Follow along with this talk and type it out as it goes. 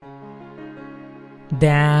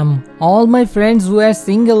Damn, all my friends who are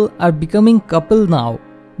single are becoming couple now.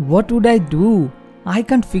 What would I do? I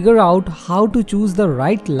can't figure out how to choose the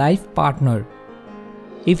right life partner.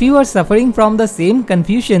 If you are suffering from the same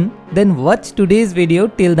confusion, then watch today's video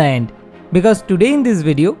till the end. Because today in this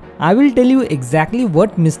video, I will tell you exactly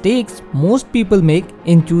what mistakes most people make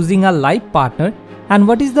in choosing a life partner and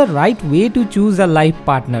what is the right way to choose a life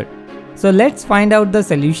partner. So let's find out the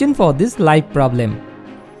solution for this life problem.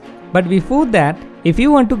 But before that, if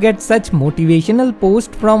you want to get such motivational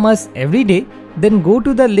posts from us every day, then go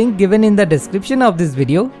to the link given in the description of this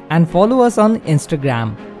video and follow us on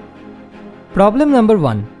Instagram. Problem number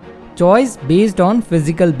 1. Choice based on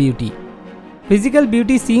physical beauty. Physical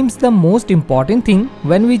beauty seems the most important thing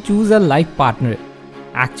when we choose a life partner,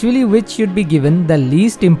 actually which should be given the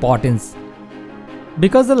least importance.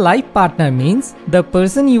 Because a life partner means the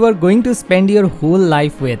person you are going to spend your whole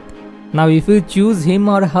life with. Now if you choose him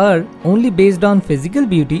or her only based on physical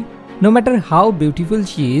beauty, no matter how beautiful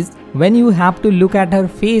she is, when you have to look at her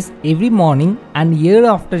face every morning and year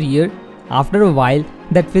after year, after a while,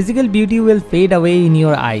 that physical beauty will fade away in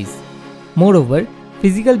your eyes. Moreover,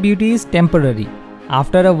 physical beauty is temporary.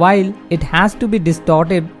 After a while, it has to be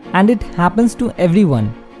distorted and it happens to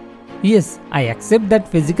everyone. Yes, I accept that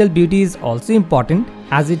physical beauty is also important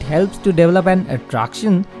as it helps to develop an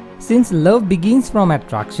attraction since love begins from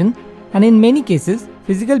attraction, and in many cases,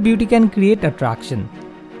 physical beauty can create attraction.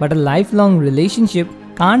 But a lifelong relationship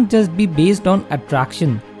can't just be based on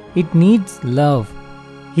attraction, it needs love.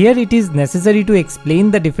 Here it is necessary to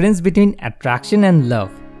explain the difference between attraction and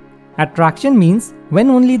love. Attraction means when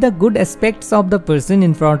only the good aspects of the person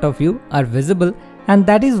in front of you are visible and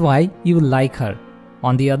that is why you like her.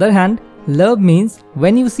 On the other hand, love means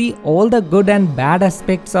when you see all the good and bad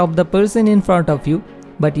aspects of the person in front of you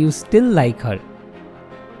but you still like her.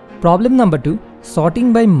 Problem number 2.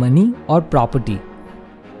 Sorting by money or property.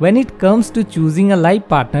 When it comes to choosing a life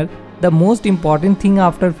partner, the most important thing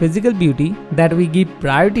after physical beauty that we give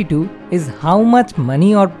priority to is how much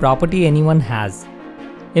money or property anyone has.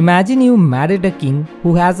 Imagine you married a king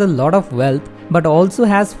who has a lot of wealth but also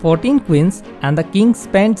has 14 queens and the king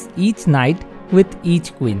spends each night with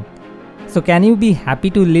each queen. So can you be happy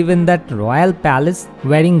to live in that royal palace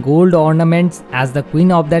wearing gold ornaments as the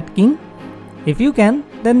queen of that king? If you can,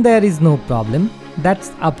 then there is no problem,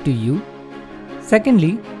 that's up to you.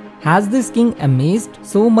 Secondly, has this king amassed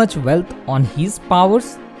so much wealth on his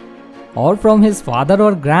powers? Or from his father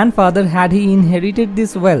or grandfather had he inherited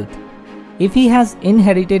this wealth? If he has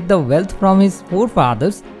inherited the wealth from his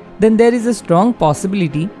forefathers, then there is a strong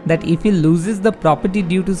possibility that if he loses the property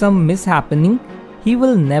due to some mishappening, he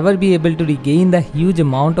will never be able to regain the huge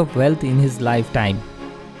amount of wealth in his lifetime.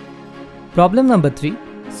 Problem number 3.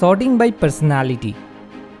 Sorting by personality.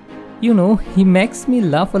 You know, he makes me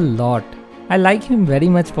laugh a lot. I like him very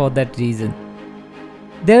much for that reason.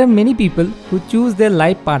 There are many people who choose their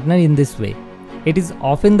life partner in this way. It is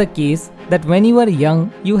often the case that when you are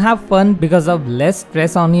young, you have fun because of less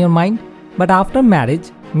stress on your mind, but after marriage,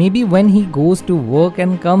 maybe when he goes to work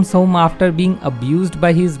and comes home after being abused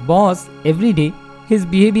by his boss every day, his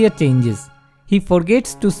behavior changes. He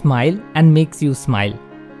forgets to smile and makes you smile.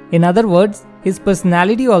 In other words, his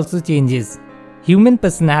personality also changes. Human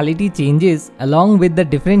personality changes along with the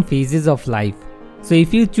different phases of life. So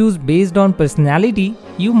if you choose based on personality,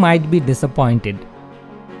 you might be disappointed.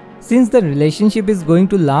 Since the relationship is going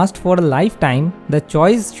to last for a lifetime, the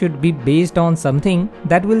choice should be based on something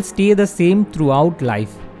that will stay the same throughout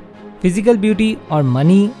life. Physical beauty or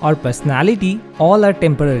money or personality all are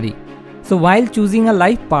temporary. So while choosing a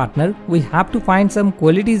life partner, we have to find some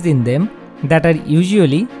qualities in them that are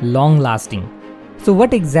usually long-lasting. So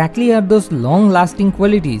what exactly are those long-lasting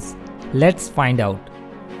qualities? Let's find out.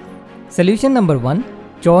 Solution number 1.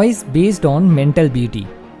 Choice based on mental beauty.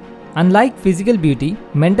 Unlike physical beauty,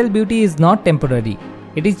 mental beauty is not temporary.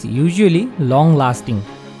 It is usually long-lasting.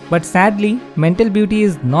 But sadly, mental beauty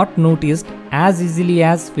is not noticed as easily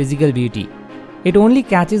as physical beauty. It only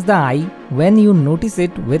catches the eye when you notice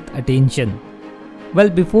it with attention. Well,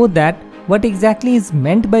 before that, what exactly is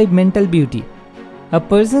meant by mental beauty? A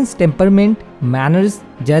person's temperament, manners,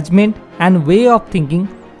 judgment, and way of thinking,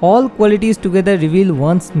 all qualities together reveal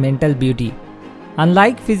one's mental beauty.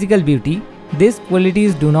 Unlike physical beauty, these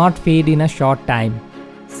qualities do not fade in a short time.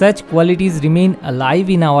 Such qualities remain alive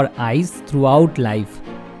in our eyes throughout life.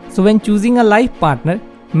 So when choosing a life partner,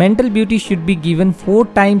 mental beauty should be given 4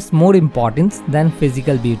 times more importance than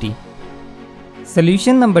physical beauty.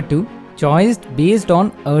 Solution number 2. Choice based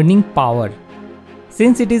on earning power.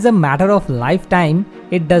 Since it is a matter of lifetime,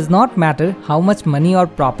 it does not matter how much money or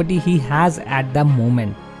property he has at the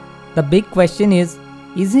moment. The big question is,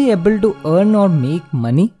 is he able to earn or make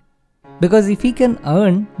money? Because if he can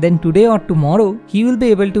earn, then today or tomorrow he will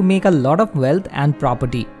be able to make a lot of wealth and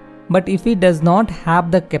property. But if he does not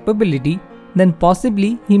have the capability, then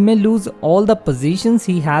possibly he may lose all the possessions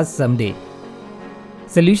he has someday.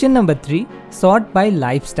 Solution number 3. Sort by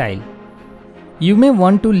lifestyle. You may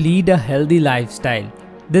want to lead a healthy lifestyle.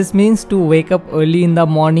 This means to wake up early in the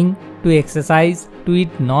morning, to exercise, to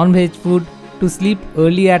eat non-veg food, to sleep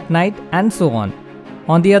early at night, and so on.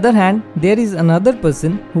 On the other hand, there is another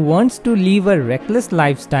person who wants to live a reckless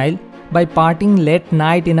lifestyle by partying late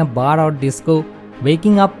night in a bar or disco,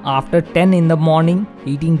 waking up after 10 in the morning,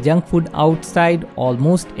 eating junk food outside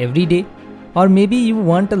almost every day. Or maybe you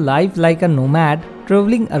want a life like a nomad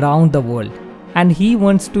traveling around the world, and he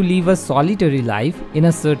wants to live a solitary life in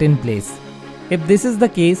a certain place. If this is the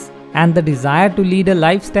case and the desire to lead a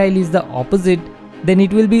lifestyle is the opposite, then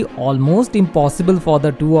it will be almost impossible for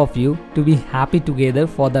the two of you to be happy together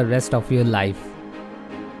for the rest of your life.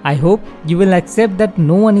 I hope you will accept that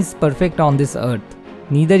no one is perfect on this earth.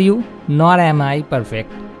 Neither you nor am I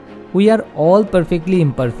perfect. We are all perfectly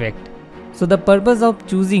imperfect. So the purpose of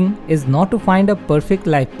choosing is not to find a perfect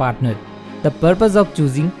life partner. The purpose of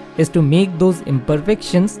choosing is to make those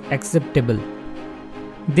imperfections acceptable.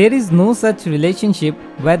 There is no such relationship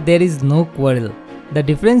where there is no quarrel. The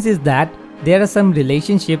difference is that there are some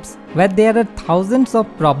relationships where there are thousands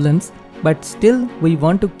of problems, but still we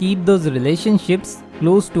want to keep those relationships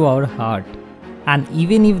close to our heart. And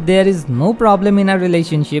even if there is no problem in a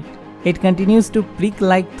relationship, it continues to prick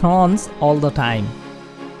like thorns all the time.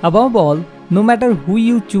 Above all, no matter who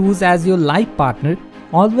you choose as your life partner,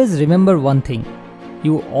 always remember one thing.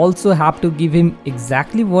 You also have to give him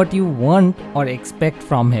exactly what you want or expect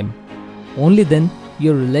from him. Only then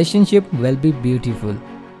your relationship will be beautiful.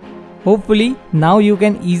 Hopefully, now you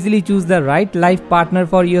can easily choose the right life partner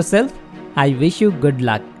for yourself. I wish you good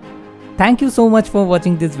luck. Thank you so much for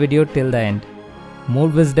watching this video till the end. More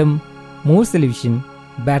wisdom, more solution,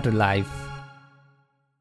 better life.